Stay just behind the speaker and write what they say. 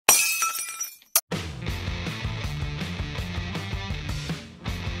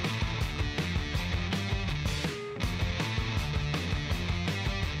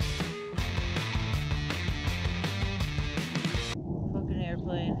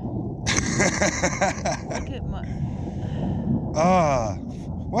Look at my...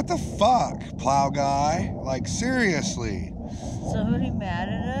 What the fuck, plow guy? Like, seriously. Somebody mad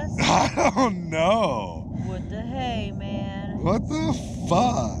at us? I don't know. What the hey, man? What the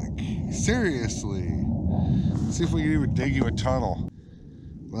fuck? Seriously. Let's see if we can even dig you a tunnel.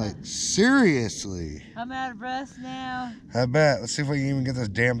 Like, seriously. I'm out of breath now. I bet. Let's see if we can even get this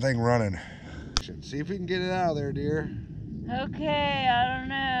damn thing running. See if we can get it out of there, dear. Okay, I don't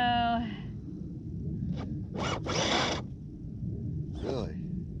know. Really?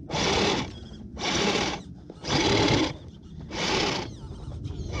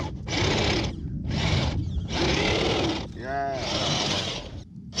 Yeah.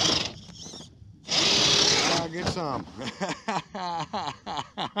 I'll get some.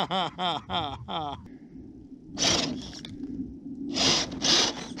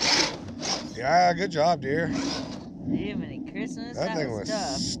 Yeah, good job, dear. Jiminy Christmas, That thing was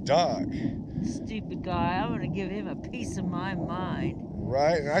tough. stuck. Stupid guy, I'm gonna give him a piece of my mind.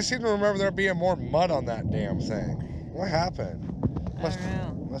 Right, and I seem to remember there being more mud on that damn thing. What happened? I don't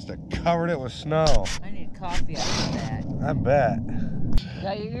know. Must have covered it with snow. I need coffee after that. I bet.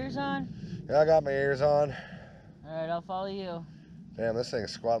 Got your ears on? Yeah, I got my ears on. Alright, I'll follow you. Damn, this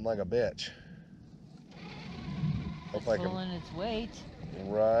thing's squatting like a bitch. It's pulling its weight.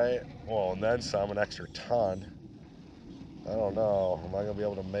 Right. Well, and then some, an extra ton. I don't know. Am I going to be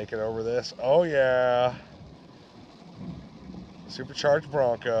able to make it over this? Oh, yeah. Supercharged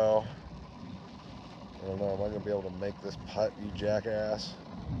Bronco. I don't know. Am I going to be able to make this putt, you jackass?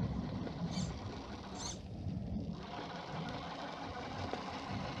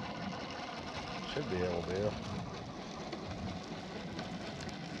 Should be able to.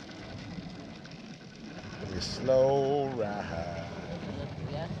 It'll be a slow ride.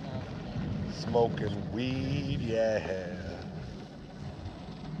 Smoking weed, yeah.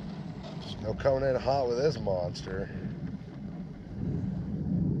 No coming in hot with this monster.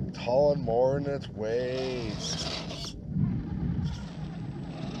 It's hauling more than its weight.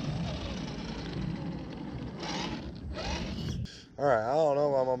 Alright, I don't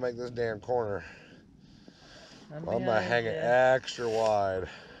know if I'm gonna make this damn corner. I'm gonna hang it extra wide.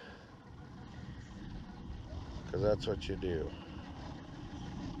 Because that's what you do.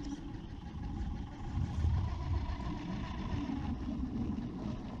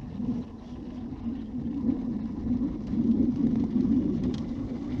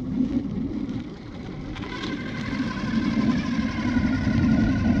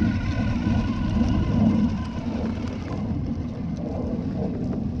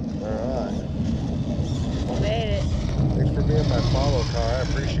 My follow car, I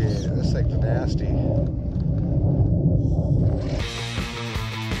appreciate it. This thing's nasty.